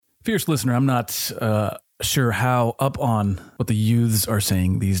Fierce listener, I'm not sure how up on what the youths are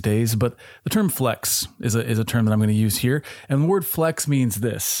saying these days, but the term flex is a term that I'm going to use here. And the word flex means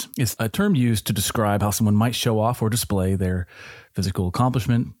this. It's a term used to describe how someone might show off or display their physical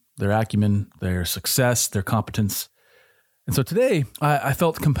accomplishment, their acumen, their success, their competence. And so today I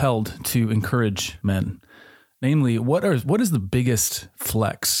felt compelled to encourage men. Namely, what is the biggest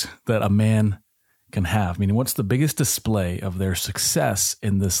flex that a man can have? Meaning, what's the biggest display of their success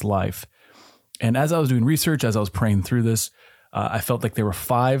in this life? And as I was doing research, as I was praying through this, I felt like there were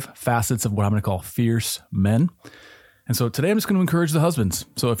 5 facets of what I'm going to call fierce men. And so today I'm just going to encourage the husbands.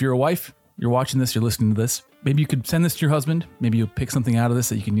 So if you're a wife, you're watching this, you're listening to this, maybe you could send this to your husband. Maybe you'll pick something out of this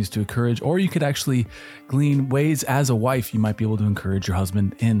that you can use to encourage, or you could actually glean ways as a wife you might be able to encourage your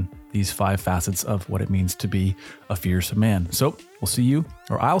husband in these 5 facets of what it means to be a fierce man. So we'll see you,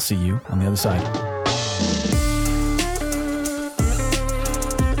 or I'll see you on the other side.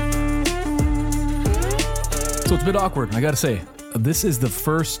 So it's a bit awkward, I got to say. This is the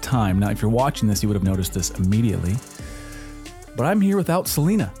first time. Now, if you're watching this, you would have noticed this immediately. But I'm here without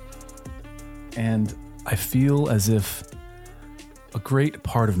Selena. And I feel as if a great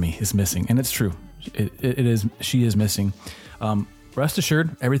part of me is missing. And it's true. It is. She is missing. Rest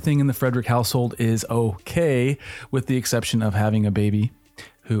assured, everything in the Frederick household is okay, with the exception of having a baby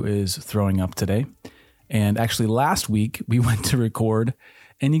who is throwing up today. And actually, last week, we went to record.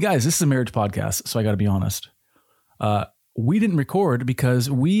 And you guys, this is a marriage podcast, so I got to be honest. We didn't record because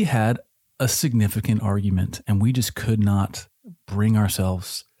we had a significant argument and we just could not bring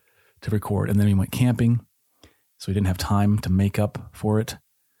ourselves to record. And then we went camping, so we didn't have time to make up for it.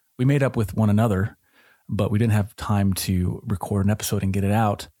 We made up with one another, but we didn't have time to record an episode and get it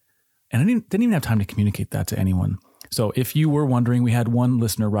out. And I didn't even have time to communicate that to anyone. So if you were wondering, we had one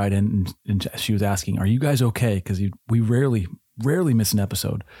listener write in and she was asking, are you guys okay? Because we rarely miss an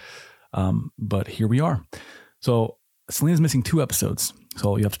episode. But here we are. So Selena's missing 2 episodes,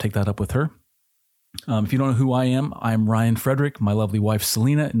 so you have to take that up with her. If you don't know who I am, I'm Ryan Frederick. My lovely wife,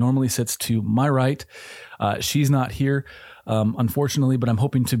 Selena, normally sits to my right. She's not here, unfortunately, but I'm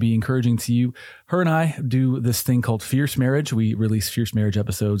hoping to be encouraging to you. Her and I do this thing called Fierce Marriage. We release Fierce Marriage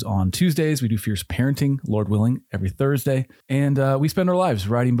episodes on Tuesdays. We do Fierce Parenting, Lord willing, every Thursday. And we spend our lives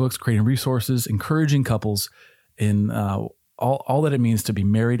writing books, creating resources, encouraging couples in all that it means to be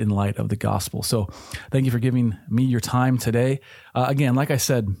married in light of the gospel. So thank you for giving me your time today. Again, like I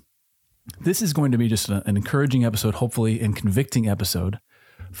said, this is going to be just an encouraging episode, hopefully, and convicting episode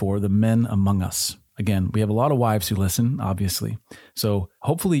for the men among us. Again, we have a lot of wives who listen, obviously. So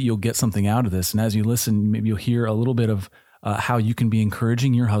hopefully you'll get something out of this. And as you listen, maybe you'll hear a little bit of how you can be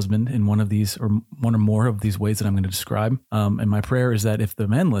encouraging your husband in one of these or one or more of these ways that I'm going to describe. And my prayer is that if the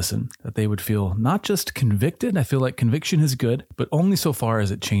men listen, that they would feel not just convicted. I feel like conviction is good, but only so far as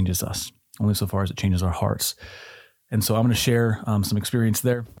it changes us, only so far as it changes our hearts. And so I'm going to share some experience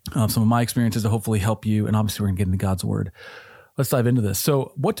there, some of my experiences to hopefully help you. And obviously we're going to get into God's word. Let's dive into this.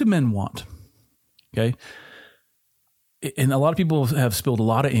 So what do men want? Okay. And a lot of people have spilled a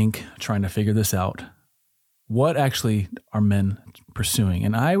lot of ink trying to figure this out. What actually are men pursuing?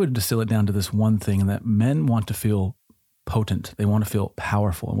 And I would distill it down to this one thing, and that men want to feel potent. They want to feel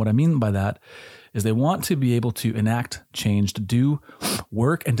powerful. And what I mean by that is they want to be able to enact change, to do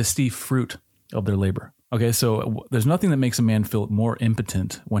work, and to see fruit of their labor. Okay, so there's nothing that makes a man feel more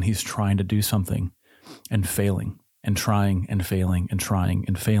impotent when he's trying to do something and failing and trying and failing and trying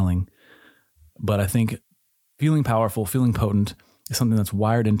and failing. But I think feeling powerful, feeling potent is something that's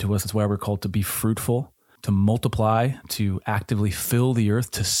wired into us. That's why we're called to be fruitful, to multiply, to actively fill the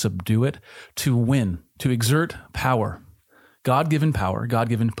earth, to subdue it, to win, to exert power, God-given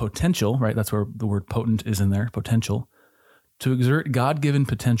potential, right? That's where the word potent is in there, potential, to exert God-given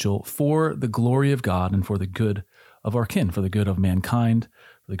potential for the glory of God and for the good of our kin, for the good of mankind,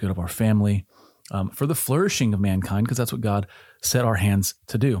 for the good of our family, for the flourishing of mankind, because that's what God set our hands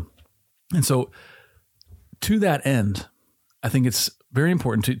to do. And so to that end, I think it's very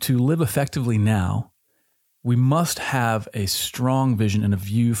important to live effectively now. We must have a strong vision and a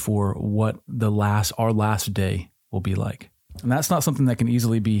view for what our last day will be like. And that's not something that can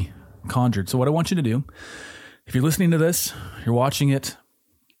easily be conjured. So what I want you to do, if you're listening to this, you're watching it,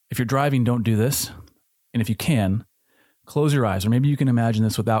 if you're driving, don't do this. And if you can, close your eyes. Or maybe you can imagine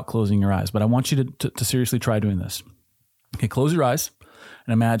this without closing your eyes. But I want you to seriously try doing this. Okay, close your eyes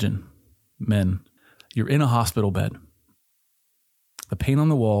and imagine, men, you're in a hospital bed. The paint on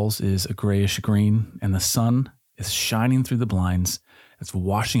the walls is a grayish green, and the sun is shining through the blinds. It's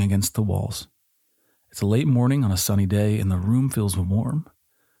washing against the walls. It's a late morning on a sunny day, and the room feels warm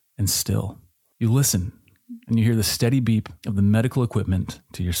and still. You listen. and you hear the steady beep of the medical equipment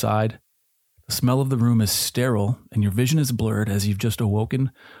to your side. The smell of the room is sterile, and your vision is blurred as you've just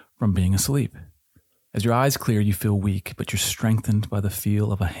awoken from being asleep. As your eyes clear, you feel weak, but you're strengthened by the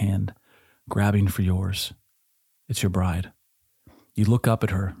feel of a hand grabbing for yours. It's your bride. You look up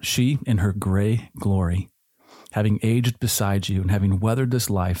at her, she in her gray glory, having aged beside you and having weathered this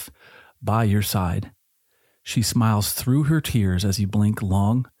life by your side. She smiles through her tears as you blink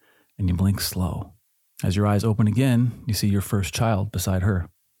long and you blink slow. As your eyes open again, you see your first child beside her.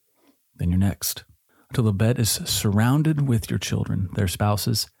 Then your next, until the bed is surrounded with your children, their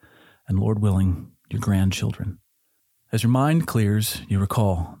spouses, and Lord willing, your grandchildren. As your mind clears, you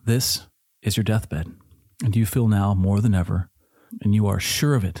recall this is your deathbed, and you feel now more than ever, and you are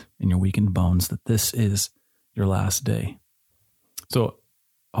sure of it in your weakened bones that this is your last day. So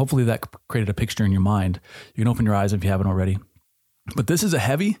hopefully that created a picture in your mind. You can open your eyes if you haven't already. But this is a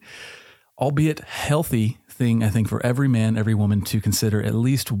heavy, albeit healthy thing, I think, for every man, every woman to consider at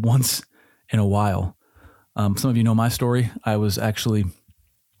least once in a while. Some of you know my story. I was actually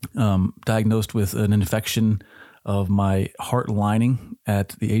diagnosed with an infection of my heart lining at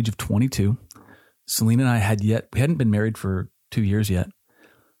the age of 22. Selena and I we hadn't been married for 2 years yet.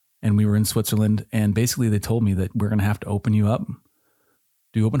 And we were in Switzerland. And basically they told me that we're going to have to open you up,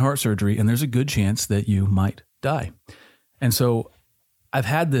 do open heart surgery, and there's a good chance that you might die. And so I've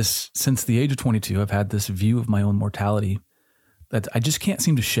had this since the age of 22. I've had this view of my own mortality that I just can't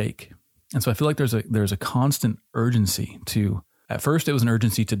seem to shake. And so I feel like there's a constant urgency to, at first it was an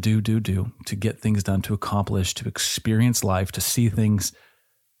urgency to do, to get things done, to accomplish, to experience life, to see things,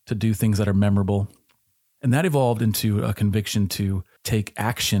 to do things that are memorable. And that evolved into a conviction to take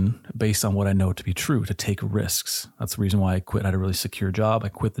action based on what I know to be true, to take risks. That's the reason why I quit. I had a really secure job. I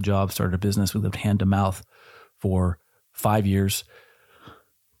quit the job, started a business. We lived hand to mouth for 5 years.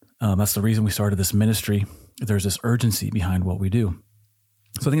 That's the reason we started this ministry. There's this urgency behind what we do.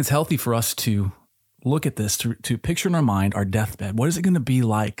 So I think it's healthy for us to look at this, to picture in our mind our deathbed. What is it going to be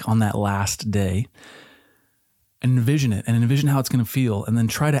like on that last day? And envision it and envision how it's going to feel and then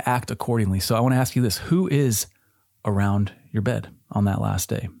try to act accordingly. So I want to ask you this. Who is around your bed on that last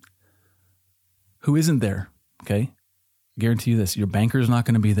day? Who isn't there? Okay. I guarantee you this. Your banker is not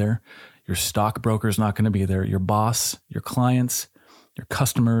going to be there. Your stockbroker is not going to be there. Your boss, your clients, your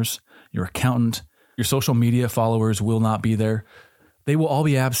customers, your accountant, your social media followers will not be there. They will all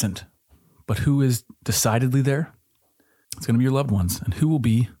be absent. But who is decidedly there? It's going to be your loved ones. And who will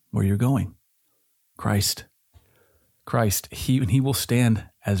be where you're going? Christ. He will stand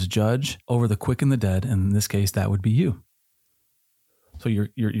as judge over the quick and the dead. And in this case, that would be you. So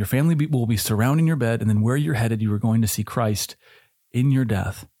your family will be surrounding your bed, and then where you're headed, you are going to see Christ in your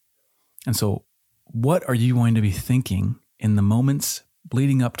death. And so what are you going to be thinking in the moments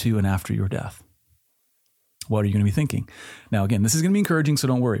leading up to and after your death? What are you going to be thinking? Now, again, this is going to be encouraging, so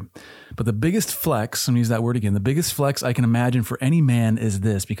don't worry. But the biggest flex, I'm going to use that word again, the biggest flex I can imagine for any man is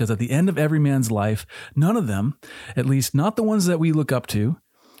this, because at the end of every man's life, none of them, at least not the ones that we look up to,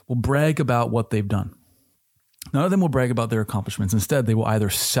 will brag about what they've done. None of them will brag about their accomplishments. Instead, they will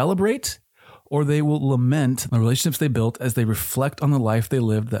either celebrate or they will lament the relationships they built as they reflect on the life they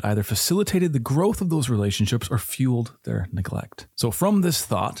lived that either facilitated the growth of those relationships or fueled their neglect. So from this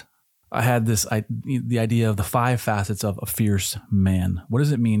thought, I had the idea of the 5 facets of a fierce man. What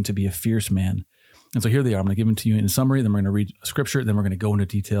does it mean to be a fierce man? And so here they are. I'm going to give them to you in summary. Then we're going to read scripture. Then we're going to go into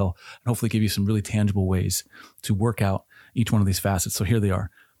detail and hopefully give you some really tangible ways to work out each one of these facets. So here they are.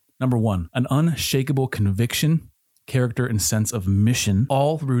 Number 1, an unshakable conviction, character, and sense of mission,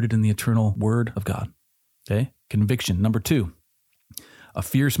 all rooted in the eternal word of God. Okay? Conviction. Number 2, a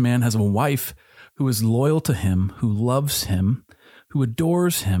fierce man has a wife who is loyal to him, who loves him, who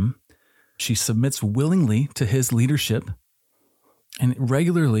adores him. She submits willingly to his leadership and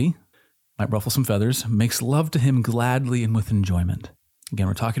regularly, might ruffle some feathers, makes love to him gladly and with enjoyment. Again,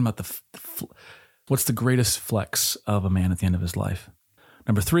 we're talking about what's the greatest flex of a man at the end of his life.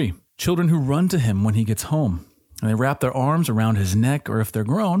 Number 3, children who run to him when he gets home, and they wrap their arms around his neck, or if they're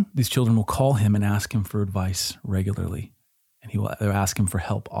grown, these children will call him and ask him for advice regularly, and they'll ask him for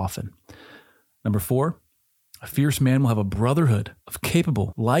help often. Number 4, a fierce man will have a brotherhood of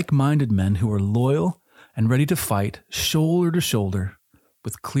capable, like-minded men who are loyal and ready to fight shoulder to shoulder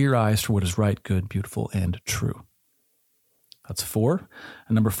with clear eyes for what is right, good, beautiful, and true. That's 4.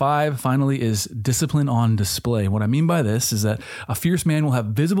 And number 5, finally, is discipline on display. What I mean by this is that a fierce man will have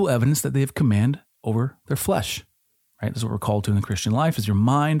visible evidence that they have command over their flesh. Right? This is what we're called to in the Christian life, is your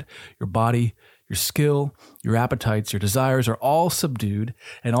mind, your body, your skill, your appetites, your desires are all subdued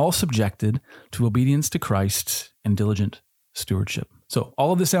and all subjected to obedience to Christ and diligent stewardship. So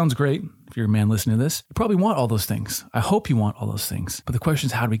all of this sounds great. If you're a man listening to this, you probably want all those things. I hope you want all those things. But the question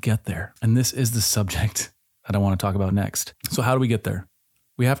is, how do we get there? And this is the subject that I want to talk about next. So how do we get there?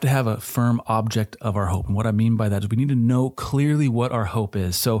 We have to have a firm object of our hope. And what I mean by that is we need to know clearly what our hope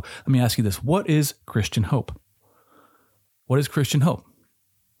is. So let me ask you this. What is Christian hope? What is Christian hope?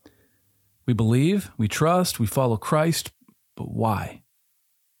 We believe, we trust, we follow Christ, but why?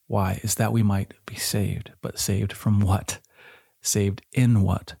 Why? Is that we might be saved. But saved from what? Saved in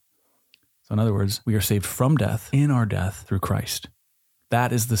what? So in other words, we are saved from death, in our death, through Christ.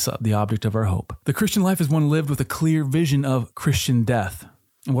 That is the object of our hope. The Christian life is one lived with a clear vision of Christian death.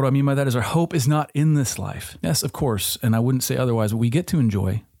 And what I mean by that is our hope is not in this life. Yes, of course, and I wouldn't say otherwise, but we get to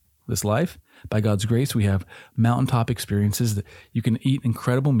enjoy this life. By God's grace, we have mountaintop experiences that you can eat an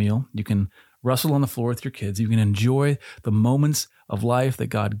incredible meal. You can wrestle on the floor with your kids. You can enjoy the moments of life that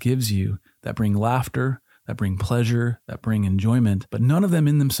God gives you that bring laughter, that bring pleasure, that bring enjoyment, but none of them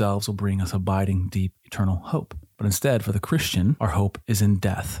in themselves will bring us abiding, deep, eternal hope. But instead, for the Christian, our hope is in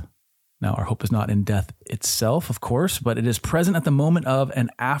death. Now, our hope is not in death itself, of course, but it is present at the moment of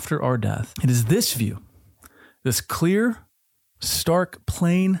and after our death. It is this view, this clear, stark,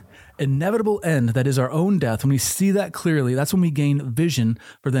 plain, inevitable end that is our own death. When we see that clearly, that's when we gain vision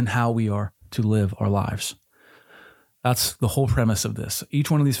for then how we are to live our lives. That's the whole premise of this. Each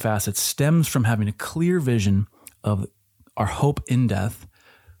one of these facets stems from having a clear vision of our hope in death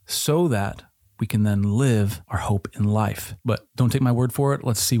so that we can then live our hope in life. But don't take my word for it.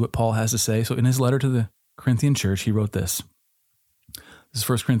 Let's see what Paul has to say. So in his letter to the Corinthian church, he wrote this. This is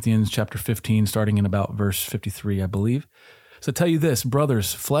 1 Corinthians chapter 15, starting in about verse 53, I believe. So I tell you this,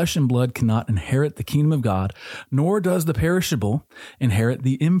 brothers, flesh and blood cannot inherit the kingdom of God, nor does the perishable inherit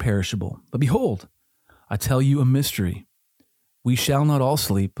the imperishable. But behold, I tell you a mystery. We shall not all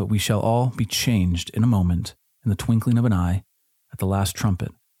sleep, but we shall all be changed in a moment, in the twinkling of an eye, at the last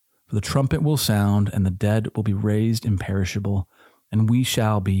trumpet. For the trumpet will sound, and the dead will be raised imperishable, and we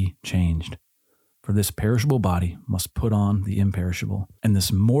shall be changed. For this perishable body must put on the imperishable, and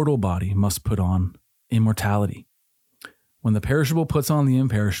this mortal body must put on immortality. When the perishable puts on the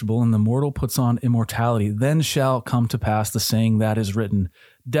imperishable, and the mortal puts on immortality, then shall come to pass the saying that is written,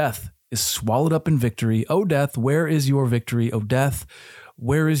 Death is swallowed up in victory. O death, where is your victory? O death,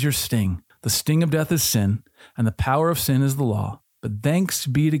 where is your sting? The sting of death is sin, and the power of sin is the law. But thanks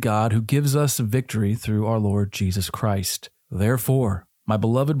be to God who gives us victory through our Lord Jesus Christ. Therefore, my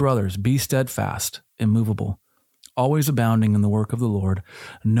beloved brothers, be steadfast, immovable, always abounding in the work of the Lord,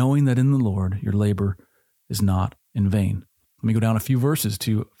 knowing that in the Lord your labor is not in vain. Let me go down a few verses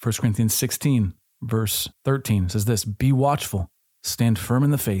to 1 Corinthians 16, verse 13. It says this, Be watchful, stand firm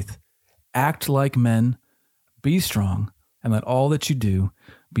in the faith, act like men, be strong, and let all that you do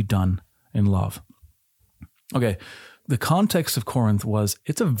be done in love. Okay, the context of Corinth was,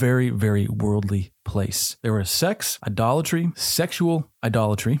 it's a very, very worldly place. There was sex, idolatry, sexual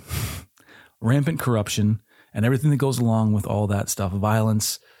idolatry, rampant corruption, and everything that goes along with all that stuff,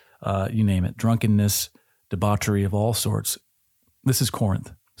 violence, you name it, drunkenness, debauchery of all sorts. This is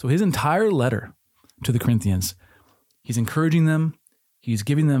Corinth. So his entire letter to the Corinthians, he's encouraging them. He's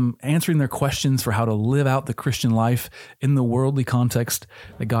giving them, answering their questions for how to live out the Christian life in the worldly context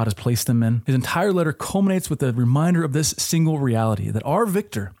that God has placed them in. His entire letter culminates with a reminder of this single reality, that our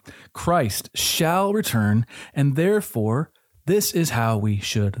victor, Christ, shall return, and therefore, this is how we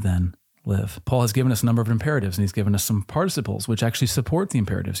should then live. Paul has given us a number of imperatives, and he's given us some participles which actually support the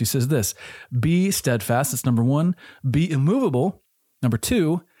imperatives. He says this, be steadfast, that's number one, be immovable, number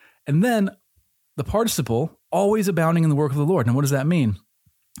two, and then the participle, always abounding in the work of the Lord. Now, what does that mean?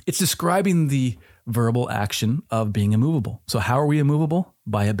 It's describing the verbal action of being immovable. So how are we immovable?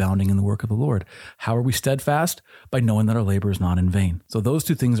 By abounding in the work of the Lord. How are we steadfast? By knowing that our labor is not in vain. So those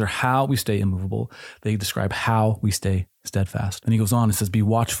two things are how we stay immovable. They describe how we stay steadfast. And he goes on and says, be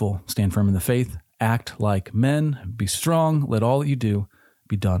watchful, stand firm in the faith, act like men, be strong, let all that you do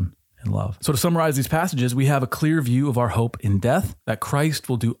be done in love. So to summarize these passages, we have a clear view of our hope in death, that Christ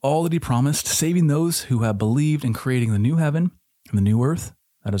will do all that he promised, saving those who have believed in creating the new heaven and the new earth.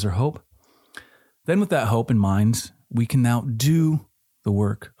 That is our hope. Then with that hope in mind, we can now do the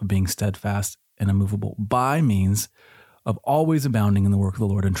work of being steadfast and immovable by means of always abounding in the work of the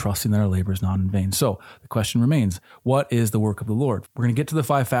Lord and trusting that our labor is not in vain. So the question remains, what is the work of the Lord? We're going to get to the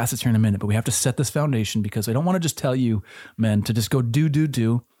 5 facets here in a minute, but we have to set this foundation because I don't want to just tell you, men, to just go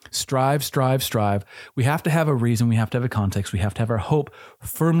do. Strive, strive, strive. We have to have a reason. We have to have a context. We have to have our hope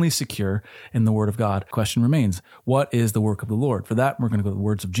firmly secure in the word of God. Question remains, what is the work of the Lord? For that, we're going to go to the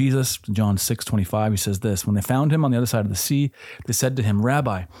words of Jesus. John 6:25, he says this, when they found him on the other side of the sea, they said to him,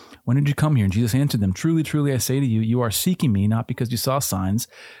 Rabbi, when did you come here? And Jesus answered them, truly, truly, I say to you, you are seeking me, not because you saw signs,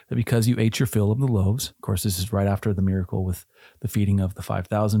 but because you ate your fill of the loaves. Of course, this is right after the miracle with the feeding of the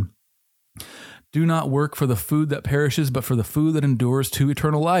 5,000. Do not work for the food that perishes, but for the food that endures to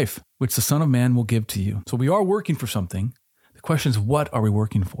eternal life, which the Son of Man will give to you. So we are working for something. The question is, what are we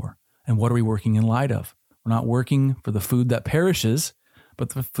working for? And what are we working in light of? We're not working for the food that perishes,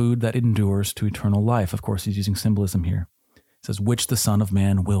 but the food that endures to eternal life. Of course, he's using symbolism here. It says, which the Son of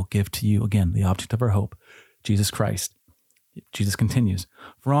Man will give to you. Again, the object of our hope, Jesus Christ. Jesus continues,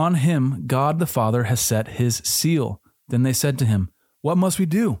 for on him God the Father has set his seal. Then they said to him, what must we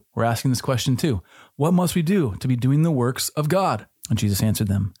do? We're asking this question too. What must we do to be doing the works of God? And Jesus answered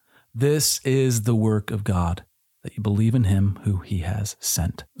them, this is the work of God, that you believe in him who he has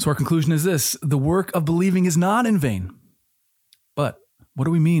sent. So our conclusion is this, the work of believing is not in vain. But what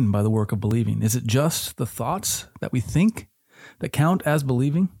do we mean by the work of believing? Is it just the thoughts that we think that count as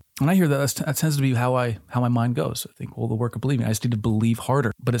believing? When I hear that, that tends to be how my mind goes. I think, well, the work of believing, I just need to believe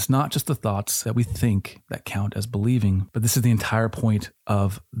harder. But it's not just the thoughts that we think that count as believing. But this is the entire point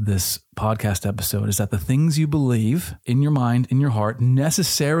of this podcast episode, is that the things you believe in your mind, in your heart,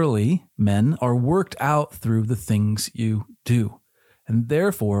 necessarily, men, are worked out through the things you do. And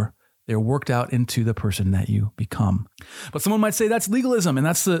therefore, they're worked out into the person that you become. But someone might say that's legalism, and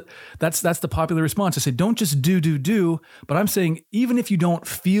that's the popular response. I say, don't just do. But I'm saying, even if you don't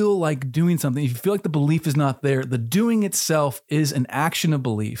feel like doing something, if you feel like the belief is not there, the doing itself is an action of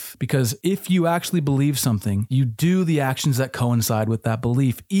belief. Because if you actually believe something, you do the actions that coincide with that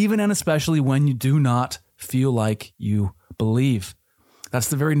belief, even and especially when you do not feel like you believe. That's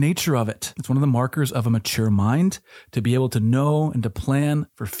the very nature of it. It's one of the markers of a mature mind, to be able to know and to plan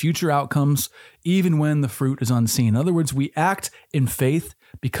for future outcomes, even when the fruit is unseen. In other words, we act in faith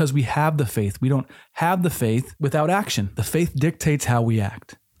because we have the faith. We don't have the faith without action. The faith dictates how we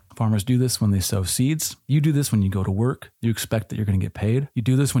act. Farmers do this when they sow seeds. You do this when you go to work. You expect that you're going to get paid. You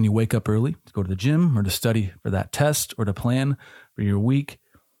do this when you wake up early to go to the gym or to study for that test or to plan for your week.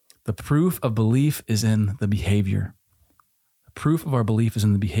 The proof of belief is in the behavior. Proof of our belief is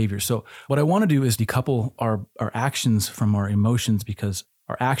in the behavior. So what I want to do is decouple our actions from our emotions, because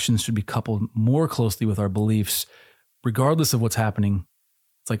our actions should be coupled more closely with our beliefs, regardless of what's happening.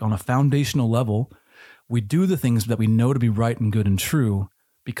 It's like on a foundational level, we do the things that we know to be right and good and true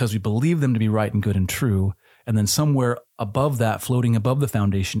because we believe them to be right and good and true. And then somewhere above that, floating above the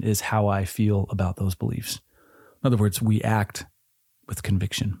foundation, is how I feel about those beliefs. In other words, we act with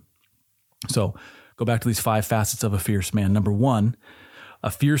conviction. So go back to these 5 facets of a fierce man. Number 1,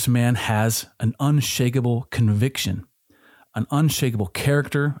 a fierce man has an unshakable conviction, an unshakable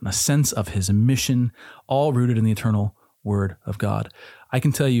character, and a sense of his mission, all rooted in the eternal word of God. I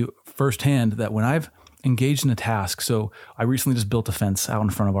can tell you firsthand that when I've engaged in a task, so I recently just built a fence out in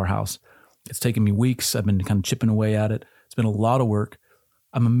front of our house. It's taken me weeks. I've been kind of chipping away at it. It's been a lot of work.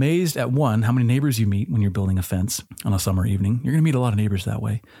 I'm amazed at, 1, how many neighbors you meet when you're building a fence on a summer evening. You're going to meet a lot of neighbors that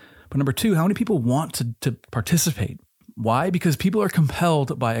way. But number 2, how many people want to participate? Why? Because people are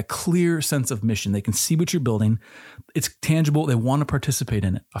compelled by a clear sense of mission. They can see what you're building. It's tangible. They want to participate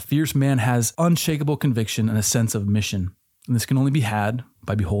in it. A fierce man has unshakable conviction and a sense of mission. And this can only be had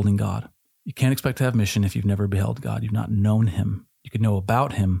by beholding God. You can't expect to have mission if you've never beheld God. You've not known him. You could know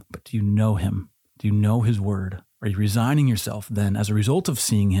about him, but do you know him? Do you know his word? Are you resigning yourself then as a result of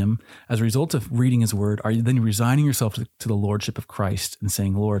seeing him, as a result of reading his word? Are you then resigning yourself to the lordship of Christ and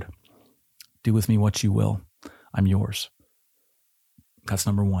saying, Lord, do with me what you will. I'm yours. That's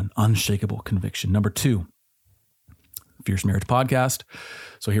number 1, unshakable conviction. Number 2, Fierce Marriage Podcast.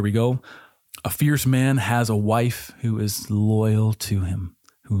 So here we go. A fierce man has a wife who is loyal to him,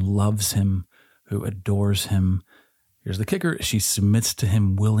 who loves him, who adores him. Here's the kicker. She submits to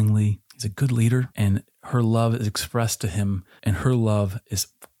him willingly. He's a good leader, and her love is expressed to him, and her love is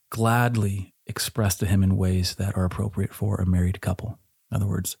gladly expressed to him in ways that are appropriate for a married couple. In other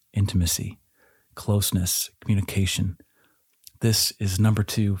words, intimacy, closeness, communication. This is number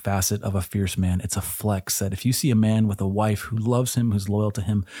 2 facet of a fierce man. It's a flex that if you see a man with a wife who loves him, who's loyal to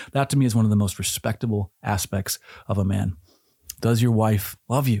him, that to me is one of the most respectable aspects of a man. Does your wife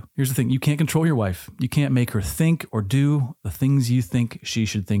love you? Here's the thing. You can't control your wife. You can't make her think or do the things you think she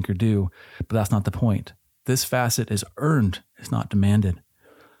should think or do, but that's not the point. This facet is earned. It's not demanded.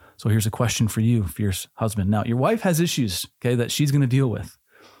 So here's a question for you, fierce husband. Now, your wife has issues, okay, that she's going to deal with.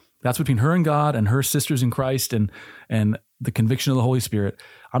 That's between her and God and her sisters in Christ, and the conviction of the Holy Spirit,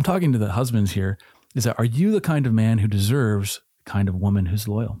 I'm talking to the husbands here, is that are you the kind of man who deserves the kind of woman who's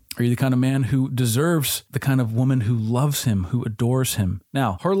loyal? Are you the kind of man who deserves the kind of woman who loves him, who adores him?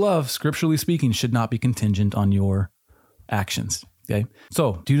 Now, her love, scripturally speaking, should not be contingent on your actions, okay?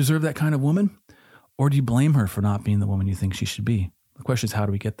 So, do you deserve that kind of woman? Or do you blame her for not being the woman you think she should be? The question is, how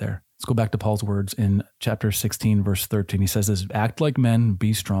do we get there? Let's go back to Paul's words in chapter 16, verse 13. He says this, act like men,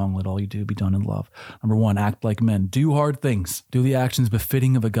 be strong, let all you do be done in love. Number one, act like men. Do hard things. Do the actions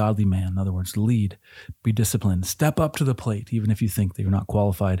befitting of a godly man. In other words, lead, be disciplined, step up to the plate, even if you think that you're not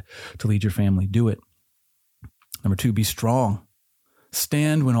qualified to lead your family. Do it. Number two, be strong.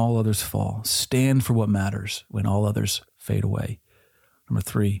 Stand when all others fall. Stand for what matters when all others fade away. Number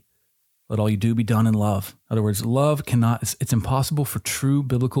three, let all you do be done in love. In other words, love cannot, it's impossible for true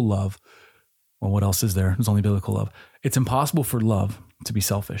biblical love. Well, what else is there? There's only biblical love. It's impossible for love to be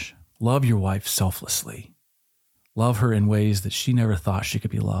selfish. Love your wife selflessly. Love her in ways that she never thought she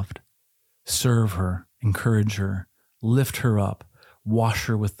could be loved. Serve her, encourage her, lift her up, wash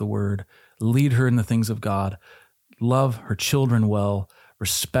her with the word, lead her in the things of God, love her children well,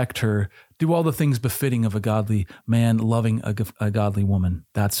 respect her, do all the things befitting of a godly man loving a godly woman.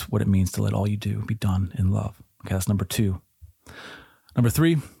 That's what it means to let all you do be done in love. Okay, that's number two. Number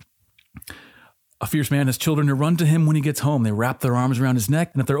three, a fierce man has children who run to him when he gets home. They wrap their arms around his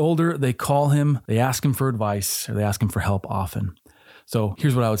neck, and if they're older, they call him, they ask him for advice, or they ask him for help often. So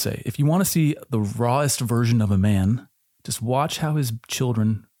here's what I would say. If you want to see the rawest version of a man, just watch how his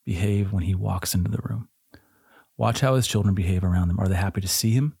children behave when he walks into the room. Watch how his children behave around them. Are they happy to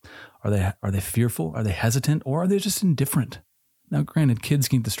see him? Are they fearful? Are they hesitant? Or are they just indifferent? Now, granted, kids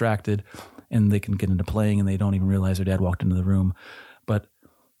get distracted and they can get into playing and they don't even realize their dad walked into the room. But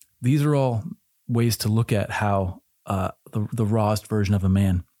these are all ways to look at how the rawest version of a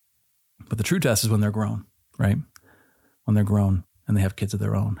man. But the true test is when they're grown, right? When they're grown and they have kids of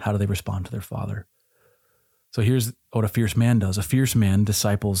their own, how do they respond to their father? So here's what a fierce man does. A fierce man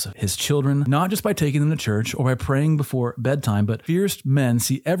disciples his children, not just by taking them to church or by praying before bedtime, but fierce men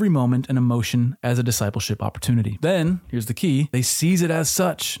see every moment and emotion as a discipleship opportunity. Then, here's the key, they seize it as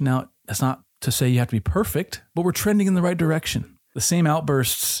such. Now, that's not to say you have to be perfect, but we're trending in the right direction. The same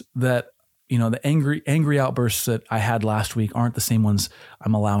outbursts that, the angry outbursts that I had last week aren't the same ones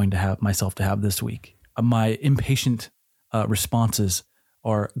I'm allowing to have myself to have this week. My impatient responses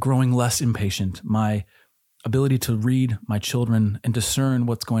are growing less impatient. My ability to read my children and discern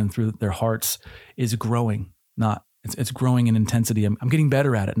what's going through their hearts is growing. It's growing in intensity. I'm getting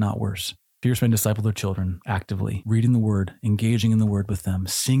better at it, not worse. Fierce men disciple their children actively, reading the word, engaging in the word with them,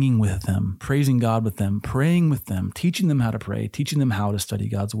 singing with them, praising God with them, praying with them, teaching them how to pray, teaching them how to study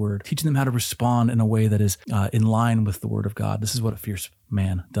God's word, teaching them how to respond in a way that is in line with the word of God. This is what a fierce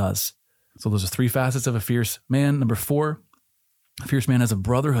man does. So those are three facets of a fierce man. Number four, a fierce man has a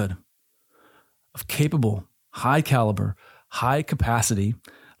brotherhood of capable, high caliber, high capacity,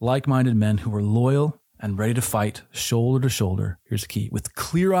 like-minded men who are loyal and ready to fight shoulder to shoulder. Here's the key: with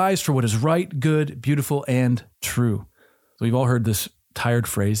clear eyes for what is right, good, beautiful, and true. So we've all heard this tired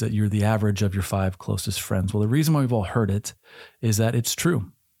phrase that you're the average of your 5 closest friends. Well, the reason why we've all heard it is that it's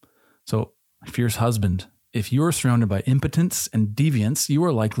true. So, fierce husband, if you're surrounded by impotence and deviance, you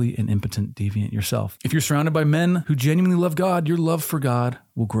are likely an impotent deviant yourself. If you're surrounded by men who genuinely love God, your love for God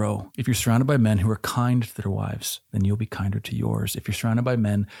will grow. If you're surrounded by men who are kind to their wives, then you'll be kinder to yours. If you're surrounded by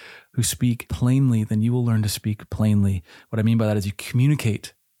men who speak plainly, then you will learn to speak plainly. What I mean by that is you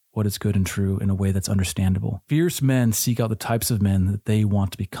communicate what is good and true in a way that's understandable. Fierce men seek out the types of men that they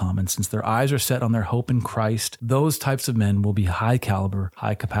want to become. And since their eyes are set on their hope in Christ, those types of men will be high caliber,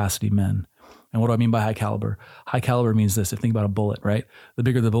 high capacity men. And what do I mean by high caliber? High caliber means this. If you think about a bullet, right? The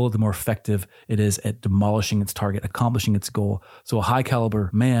bigger the bullet, the more effective it is at demolishing its target, accomplishing its goal. So a high caliber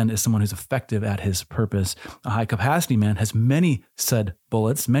man is someone who's effective at his purpose. A high capacity man has many such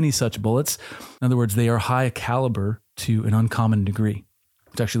bullets. In other words, they are high caliber to an uncommon degree,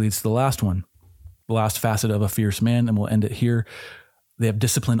 which actually leads to the last one, the last facet of a fierce man, and we'll end it here. They have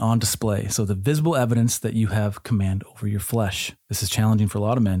discipline on display. So the visible evidence that you have command over your flesh. This is challenging for a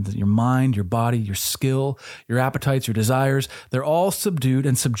lot of men. Your mind, your body, your skill, your appetites, your desires, they're all subdued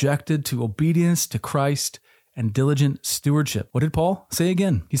and subjected to obedience to Christ and diligent stewardship. What did Paul say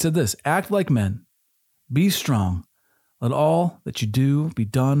again? He said this: act like men, be strong, let all that you do be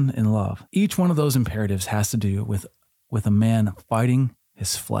done in love. Each one of those imperatives has to do with a man fighting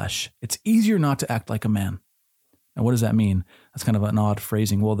his flesh. It's easier not to act like a man. And what does that mean? That's kind of an odd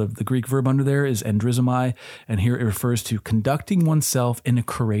phrasing. Well, the Greek verb under there is andrizomai, and here it refers to conducting oneself in a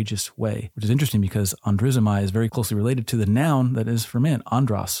courageous way, which is interesting because andrizomai is very closely related to the noun that is for man,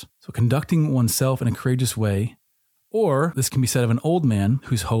 andros. So conducting oneself in a courageous way Or this can be said of an old man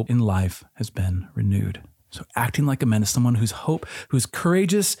whose hope in life has been renewed. So acting like a man is someone whose hope, who's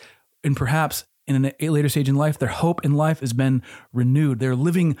courageous, and perhaps in a later stage in life, their hope in life has been renewed. They're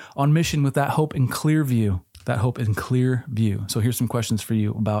living on mission with that hope in clear view. That hope in clear view. So here's some questions for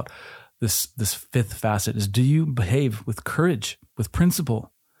you about this fifth facet is, do you behave with courage, with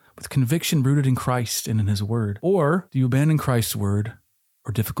principle, with conviction rooted in Christ and in his word? Or do you abandon Christ's word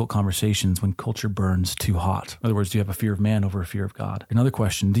or difficult conversations when culture burns too hot? In other words, do you have a fear of man over a fear of God? Another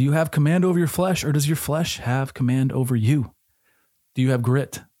question, do you have command over your flesh, or does your flesh have command over you? Do you have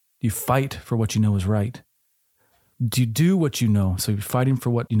grit? Do you fight for what you know is right? Do you do what you know? So you're fighting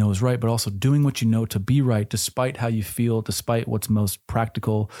for what you know is right, but also doing what you know to be right, despite how you feel, despite what's most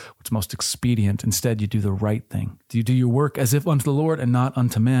practical, what's most expedient. Instead, you do the right thing. Do you do your work as if unto the Lord and not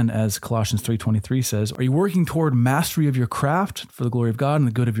unto men, as Colossians 3:23 says? Are you working toward mastery of your craft for the glory of God and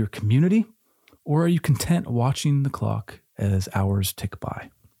the good of your community? Or are you content watching the clock as hours tick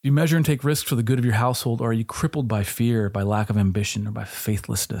by? Do you measure and take risks for the good of your household, or are you crippled by fear, by lack of ambition, or by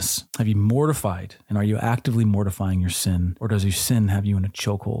faithlessness? Have you mortified, and are you actively mortifying your sin? Or does your sin have you in a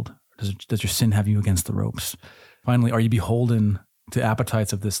chokehold? Does your sin have you against the ropes? Finally, are you beholden to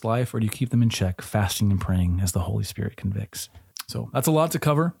appetites of this life, or do you keep them in check, fasting and praying as the Holy Spirit convicts? So that's a lot to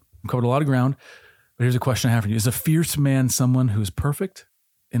cover. We've covered a lot of ground, but here's a question I have for you. Is a fierce man someone who's perfect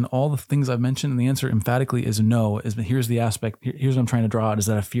in all the things I've mentioned? And the answer emphatically is no. Here's the aspect, here's what I'm trying to draw out, is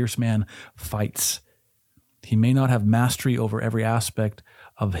that a fierce man fights. He may not have mastery over every aspect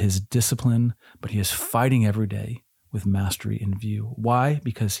of his discipline, but he is fighting every day with mastery in view. Why?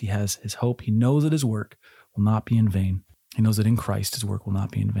 Because he has his hope. He knows that his work will not be in vain. He knows that in Christ his work will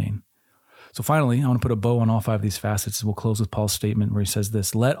not be in vain. So finally, I want to put a bow on all five of these facets. We'll close with Paul's statement where he says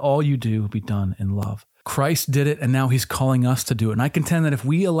this: let all you do be done in love. Christ did it, and now he's calling us to do it. And I contend that if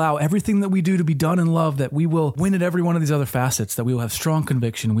we allow everything that we do to be done in love, that we will win at every one of these other facets, that we will have strong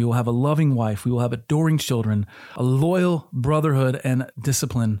conviction, we will have a loving wife, we will have adoring children, a loyal brotherhood, and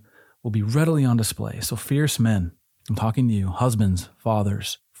discipline will be readily on display. So fierce men, I'm talking to you, husbands,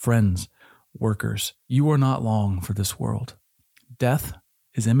 fathers, friends, workers, you are not long for this world. Death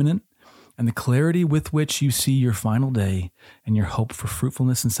is imminent, and the clarity with which you see your final day and your hope for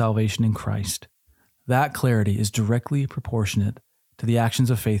fruitfulness and salvation in Christ, that clarity is directly proportionate to the actions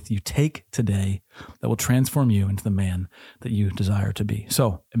of faith you take today that will transform you into the man that you desire to be.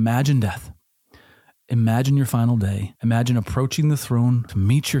 So imagine death. Imagine your final day. Imagine approaching the throne to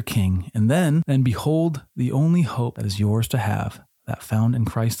meet your king, and then behold the only hope that is yours to have, that found in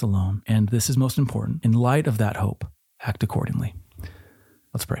Christ alone. And this is most important. In light of that hope, act accordingly.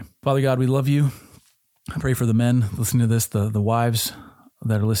 Let's pray. Father God, we love you. I pray for the men listening to this, the wives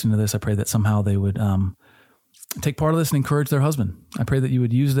that are listening to this. I pray that somehow they would take part of this and encourage their husband. I pray that you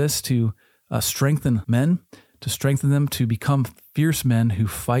would use this to strengthen men, to strengthen them to become fierce men who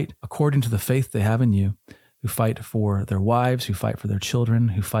fight according to the faith they have in you, who fight for their wives, who fight for their children,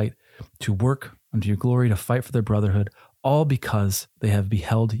 who fight to work unto your glory, to fight for their brotherhood, all because they have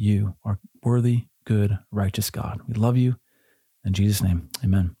beheld you, our worthy, good, righteous God. We love you. In Jesus' name,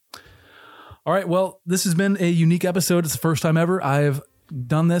 amen. All right, well, this has been a unique episode. It's the first time ever I've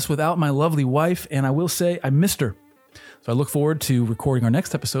done this without my lovely wife, and I will say I missed her. So I look forward to recording our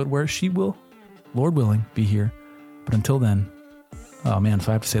next episode where she will, Lord willing, be here. But until then, oh man,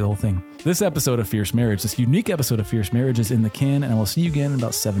 so I have to say the whole thing. This episode of Fierce Marriage, this unique episode of Fierce Marriage is in the can, and I will see you again in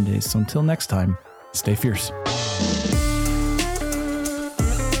about 7 days. So until next time, stay fierce.